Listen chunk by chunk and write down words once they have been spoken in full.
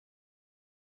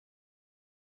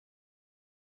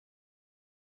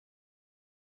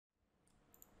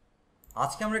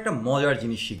আজকে আমরা একটা মজার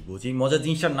জিনিস শিখবো, যে মজার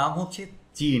জিনিসটার নাম হচ্ছে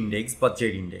জি ইন্ডেক্স বা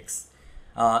জেড ইন্ডেক্স।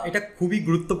 এটা খুবই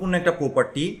গুরুত্বপূর্ণ একটা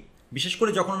প্রপার্টি। বিশেষ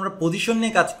করে যখন আমরা পজিশন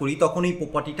নিয়ে কাজ করি তখন এই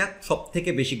প্রপার্টিটা সব থেকে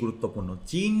বেশি গুরুত্বপূর্ণ।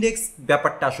 জি ইন্ডেক্স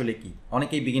ব্যাপারটা আসলে কি,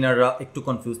 অনেকেই বিগিনাররা একটু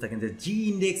কনফিউজ থাকেন যে জি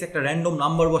ইন্ডেক্স একটা র্যান্ডম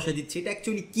নাম্বার বসে দিচ্ছে, এটা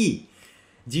অ্যাকচুয়ালি কি।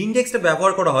 জি ইন্ডেক্সটা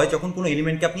ব্যবহার করা হয় যখন কোনো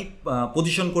এলিমেন্টকে আপনি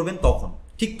পজিশন করবেন, তখন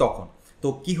ঠিক তখন তো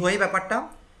কি হয় ব্যাপারটা,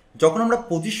 যখন আমরা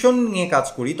পজিশন নিয়ে কাজ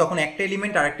করি তখন একটা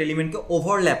এলিমেন্ট আর একটা এলিমেন্টকে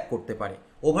ওভারল্যাপ করতে পারে।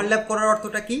 ওভারল্যাপ করার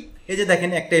অর্থটা কি, এই যে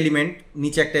দেখেন একটা এলিমেন্ট,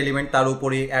 নিচে একটা এলিমেন্ট, তার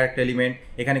উপরে আর একটা এলিমেন্ট,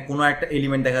 এখানে কোনো একটা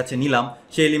এলিমেন্ট দেখা যাচ্ছে নিলাম,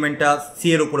 সেই এলিমেন্টটা সি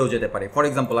এর উপরেও যেতে পারে। ফর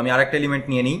এক্সাম্পল আমি আরেকটা এলিমেন্ট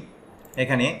নিয়ে নিই,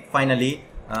 এখানে ফাইনালি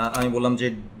আমি বললাম যে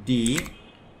D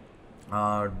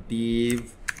Depp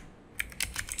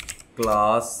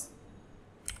class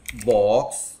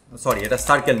box, sorry এটা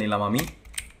সার্কেল নিলাম আমি,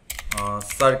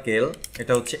 সার্কেল,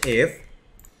 এটা হচ্ছে এফ,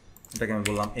 এটাকে আমি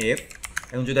বললাম এফ।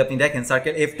 এখন যদি আপনি দেখেন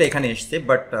সার্কেল এফটা এখানে এসছে,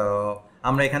 বাট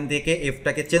আমরা এখান থেকে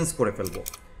এফটাকে চেঞ্জ করে ফেলবো,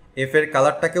 এফের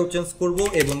কালারটাকেও চেঞ্জ করব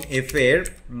এবং এফের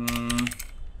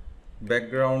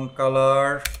ব্যাকগ্রাউন্ড কালার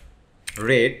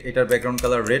রেড, এটার ব্যাকগ্রাউন্ড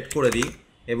কালার রেড করে দিই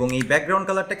এবং এই ব্যাকগ্রাউন্ড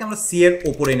কালারটাকে আমরা সি এর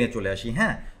ওপরে নিয়ে চলে আসি।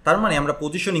 হ্যাঁ, তার মানে আমরা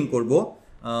পজিশনিং করব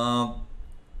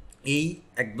এই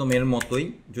একদম এর মতোই।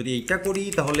 যদি এইটা করি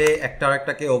তাহলে একটা আর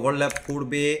একটাকে ওভারল্যাপ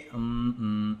করবে।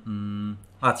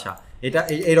 আচ্ছা, এটা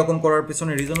এইরকম করার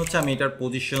পেছনে রিজন হচ্ছে আমি এটার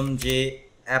পজিশন যে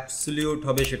অ্যাবসলিউট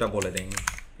হবে সেটা বলে দেয়নি,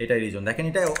 এটাই রিজন। দেখেন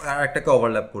এটা আর একটাকে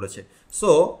ওভারল্যাপ করেছে। So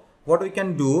what we can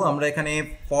do, আমরা এখানে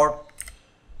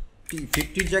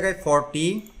 50 জায়গায়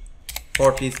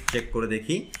 40 চেক করে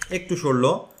দেখি, একটু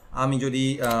সরলো। আমি যদি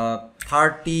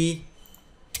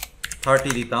 30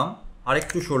 দিতাম, আর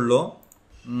একটু সরলো,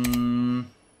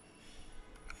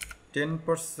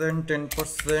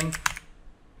 10%,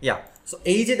 ইয়া। সো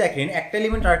এই যে দেখেন একটা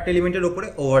এলিমেন্ট আর একটা এলিমেন্টের উপরে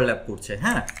ওভারল্যাপ করছে।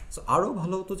 হ্যাঁ, সো আরও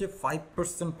ভালো হতো যে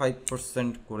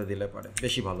 5% করে দিলে পারে,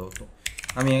 বেশি ভালো হতো।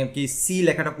 আমি আর কি সি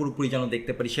লেখাটা পুরোপুরি যেন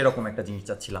দেখতে পারি সেরকম একটা জিনিস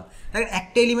চাচ্ছিলাম। দেখেন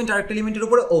একটা এলিমেন্ট আর একটা এলিমেন্টের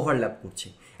উপরে ওভারল্যাপ করছে।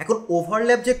 এখন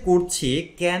ওভারল্যাপ যে করছে,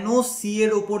 কেন সি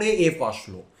এর উপরে এফ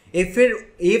আসলো,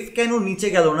 এফ কেন নিচে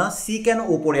গেল না, সি কেন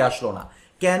ওপরে আসলো না,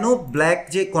 কেন ব্ল্যাক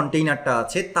যে কন্টেইনারটা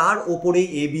আছে তার ওপরেই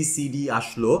এ বি সি ডি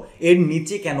আসলো, এর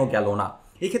নিচে কেন গেল না।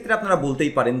 এক্ষেত্রে আপনারা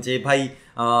বলতেই পারেন যে ভাই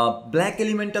ব্ল্যাক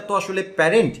এলিমেন্টটা তো আসলে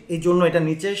প্যারেন্ট, এই জন্য এটা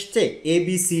নিচে এসছে, A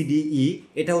B C D E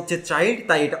এটা হচ্ছে চাইল্ড,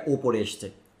 তাই এটা ওপরে এসছে।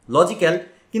 লজিক্যাল,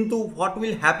 কিন্তু হোয়াট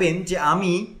উইল হ্যাপেন যে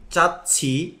আমি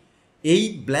চাচ্ছি এই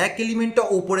ব্ল্যাক এলিমেন্টটা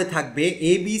ওপরে থাকবে,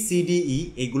 A B C D E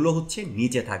এগুলো হচ্ছে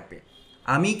নিচে থাকবে।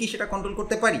 আমি কি সেটা কন্ট্রোল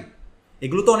করতে পারি?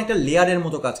 এগুলো তো অনেকটা লেয়ারের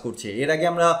মতো কাজ করছে। এর আগে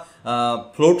আমরা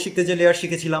ফ্লোট শিখতে যে লেয়ার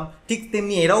শিখেছিলাম, ঠিক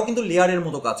তেমনি এরাও কিন্তু লেয়ারের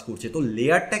মতো কাজ করছে। তো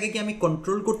লেয়ারটাকে কি আমি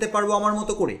কন্ট্রোল করতে পারবো আমার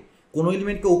মতো করে? কোনো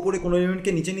এলিমেন্টকে উপরে কোনো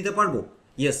এলিমেন্টকে নিচে নিতে পারবো?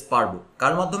 ইয়েস পারবো।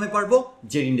 কার মাধ্যমে পারবো?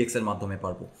 জেড ইন্ডেক্সের মাধ্যমে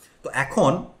পারবো। তো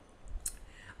এখন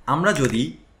আমরা যদি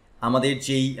আমাদের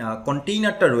যেই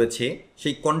কন্টেইনারটা রয়েছে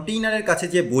সেই কন্টেইনারের কাছে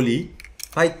যে বলি,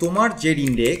 ভাই তোমার জেড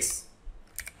ইন্ডেক্স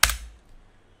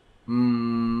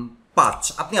 5,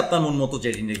 আপনি আপনার মন মতো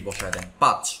জেড ইন্ডেক্স বসায় দেন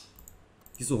 5,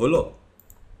 কিছু হলো?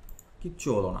 কিচ্ছু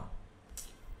হলো না।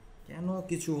 কেন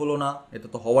কিছু হলো না? এটা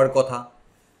তো হওয়ার কথা।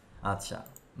 আচ্ছা,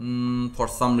 for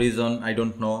some reason I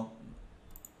don't know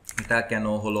এটা কেন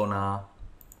হলো না।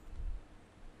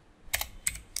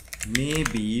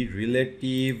 মেবি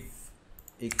রিলেটিভ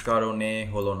এই কারণে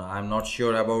হলো না, I am not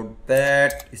sure about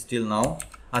that still now.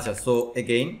 আচ্ছা, সো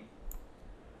এগেইন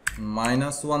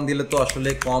 -1 দিলে তো আসলে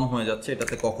কম হয়ে যাচ্ছে,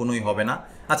 এটাতে কখনোই হবে না।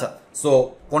 আচ্ছা, সো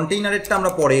কন্টেইনারেরটা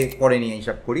আমরা পরে নিয়ে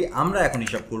হিসাব করি, আমরা এখন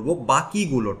হিসাব করব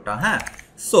বাকিগুলোরটা। হ্যাঁ,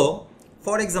 সো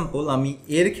ফর এক্সাম্পল আমি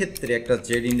এর ক্ষেত্রে একটা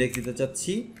জেড ইন্ডেক্স দিতে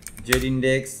চাচ্ছি। জেড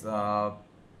ইন্ডেক্স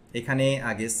এখানে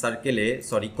আগে সার্কেলে,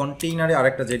 সরি কন্টেইনারে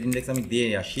আরেকটা জেড ইন্ডেক্স আমি দিয়ে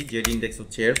আসি। জেড ইন্ডেক্স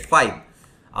হচ্ছে এর 5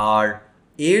 আর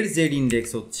এর জেড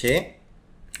ইন্ডেক্স হচ্ছে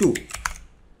 2,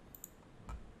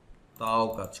 তাও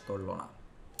কাজ করলো না।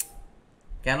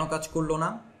 কেন কাজ করলো না?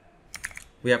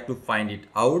 We have to find it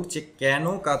out, যে কেন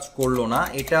কাজ করলো না।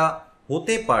 এটা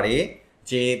হতে পারে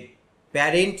যে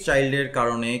প্যারেন্ট চাইল্ডের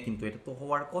কারণে, কিন্তু এটা তো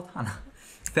হওয়ার কথা না।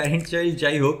 প্যারেন্ট চাইল্ড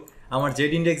যাই হোক, আমার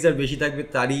জেড ইন্ডেক্স যার বেশি থাকবে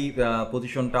তারই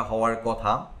পজিশনটা হওয়ার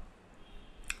কথা।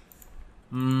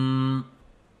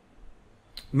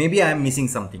 Maybe I am missing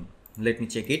something, let me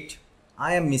check it.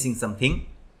 I am missing something.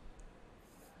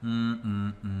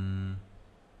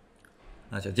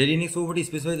 আচ্ছা, Z-Index property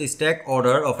specifies the stack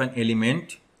order of an element,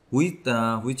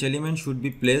 which element should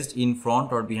be placed in front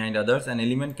or behind others. An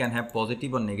element can have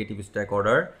positive or negative stack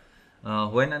order.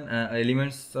 When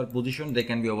elements are positioned, they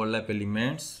can be overlap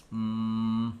elements.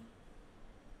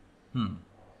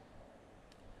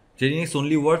 Z-Index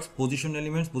only works position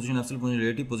elements, position absolute, position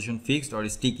relative, position fixed or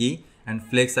sticky, and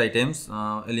flex items,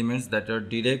 elements that are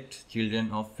direct children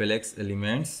of flex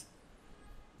elements.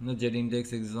 Z-Index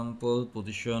example,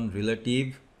 position relative.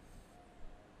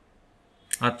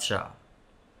 আচ্ছা,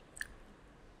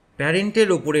 প্যারেন্টের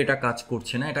ওপরে এটা কাজ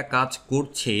করছে না, এটা কাজ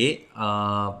করছে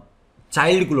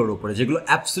চাইল্ডগুলোর ওপরে, যেগুলো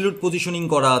অ্যাবসলিউট পজিশনিং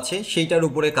করা আছে সেইটার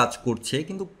উপরে কাজ করছে,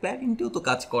 কিন্তু প্যারেন্টেও তো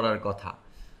কাজ করার কথা।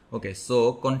 ওকে, সো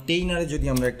কন্টেইনারে যদি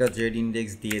আমরা একটা Z-Index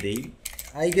দিয়ে দেই,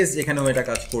 আই গেস এখানেও এটা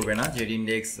কাজ করবে না।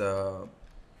 Z-Index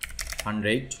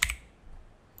 100,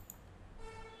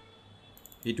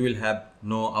 it will have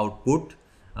no output,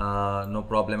 no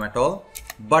problem at all,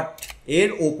 but এর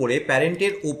ওপরে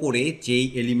প্যারেন্টের ওপরে যেই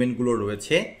এলিমেন্টগুলো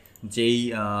রয়েছে, যেই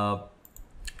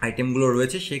আইটেমগুলো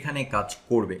রয়েছে সেখানে কাজ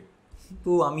করবে।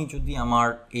 তো আমি যদি আমার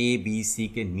এ বি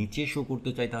সিকে নিচে শো করতে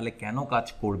চাই তাহলে কেন কাজ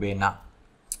করবে না?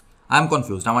 I am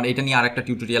confused. আমার এটা নিয়ে আরেকটা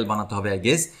টিউটোরিয়াল বানাতে হবে আই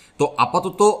গেস। তো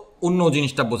আপাতত অন্য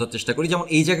জিনিসটা বোঝার চেষ্টা করি। যেমন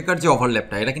এই জায়গাকার যে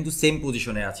ওভারল্যাপটা, এটা কিন্তু সেম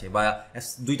পজিশনে আছে, বা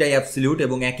দুইটাই অ্যাবসলিউট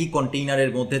এবং একই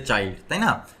কন্টেইনারের মধ্যে চাইল্ড, তাই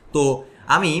না? তো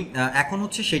আমি এখন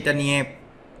হচ্ছে সেটা নিয়ে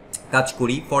কাজ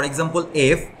করি। ফর এক্সাম্পল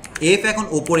এফ এখন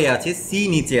ওপরে আছে, সি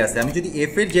নিচে আছে। আমি যদি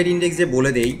এফ এর Z-Index যে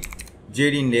বলে দেই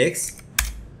Z-Index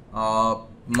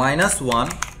 -1,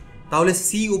 তাহলে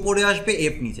সি উপরে আসবে,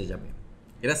 এফ নিচে যাবে।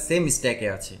 এরা সেম স্ট্যাকে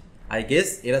আছে, আই গেস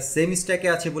এরা সেম স্ট্যাকে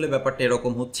আছে বলে ব্যাপারটা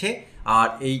এরকম হচ্ছে। আর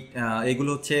এইগুলো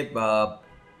হচ্ছে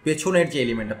পেছনের যে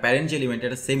এলিমেন্টটা, প্যারেন্ট যে এলিমেন্ট,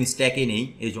 এটা সেম স্ট্যাকে নেই,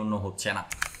 এই জন্য হচ্ছে না।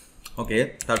 ওকে,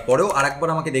 তারপরেও আরেকবার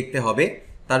আমাকে দেখতে হবে,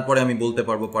 তারপরে আমি বলতে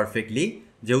পারবো পারফেক্টলি।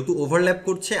 যেহেতু ওভারল্যাপ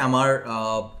করছে আমার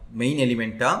মেইন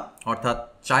এলিমেন্টটা, অর্থাৎ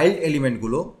চাইল্ড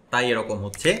এলিমেন্টগুলো, তাই এরকম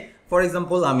হচ্ছে। ফর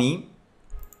এক্সাম্পল আমি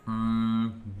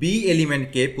বি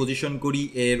এলিমেন্টকে পজিশন করি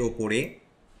এর ওপরে,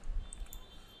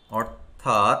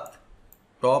 অর্থাৎ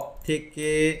টপ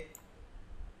থেকে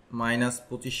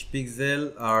 -25 পিক্সেল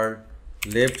আর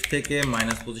লেফট থেকে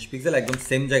 -25 পিক্সেল একদম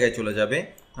সেম জায়গায় চলে যাবে।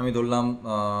 আমি ধরলাম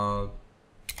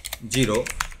 0,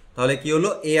 তাহলে কি হলো,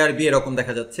 এ আর বি এরকম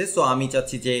দেখা যাচ্ছে। সো আমি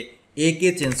চাচ্ছি যে এ কে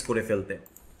চেঞ্জ করে ফেলতে,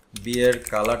 বি এর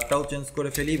কালারটাও চেঞ্জ করে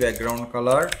ফেলি, ব্যাকগ্রাউন্ড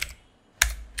কালার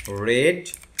রেড।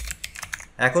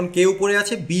 এখন কে উপরে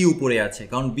আছে, বি উপরে আছে,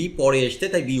 কারণ বি পরে এসছে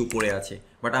তাই বি উপরে আছে।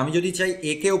 বাট আমি যদি চাই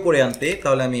এ কে উপরে আনতে,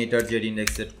 তাহলে আমি এটার Z-Index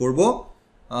সেট করবো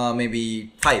মেবি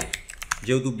 5।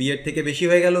 যেহেতু বি এর থেকে বেশি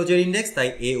হয়ে গেল Z-Index, তাই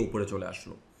এ উপরে চলে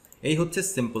আসলো। এই হচ্ছে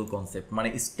সিম্পল কনসেপ্ট। মানে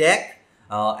স্ট্যাক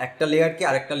একটা লেয়ারকে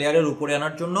আরেকটা লেয়ারের উপরে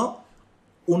আনার জন্য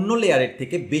অন্য লেয়ারের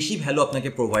থেকে বেশি ভ্যালু আপনাকে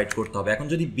প্রোভাইড করতে হবে। এখন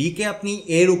যদি বি কে আপনি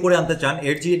এর উপরে আনতে চান,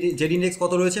 এর Z-Index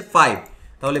কত রয়েছে 5,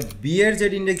 তাহলে বি এর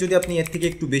Z-Index যদি আপনি এর থেকে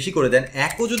একটু বেশি করে দেন,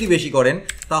 একও যদি বেশি করেন,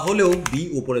 তাহলেও বি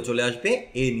উপরে চলে আসবে,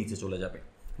 এ নিচে চলে যাবে।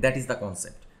 That is the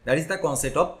concept, that is the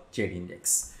concept of Z-Index।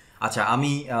 আচ্ছা,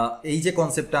 আমি এই যে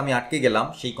কনসেপ্টটা আমি আটকে গেলাম,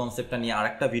 সেই কনসেপ্টটা নিয়ে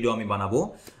আরেকটা ভিডিও আমি বানাবো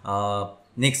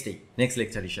নেক্সট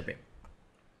লেকচার হিসেবে।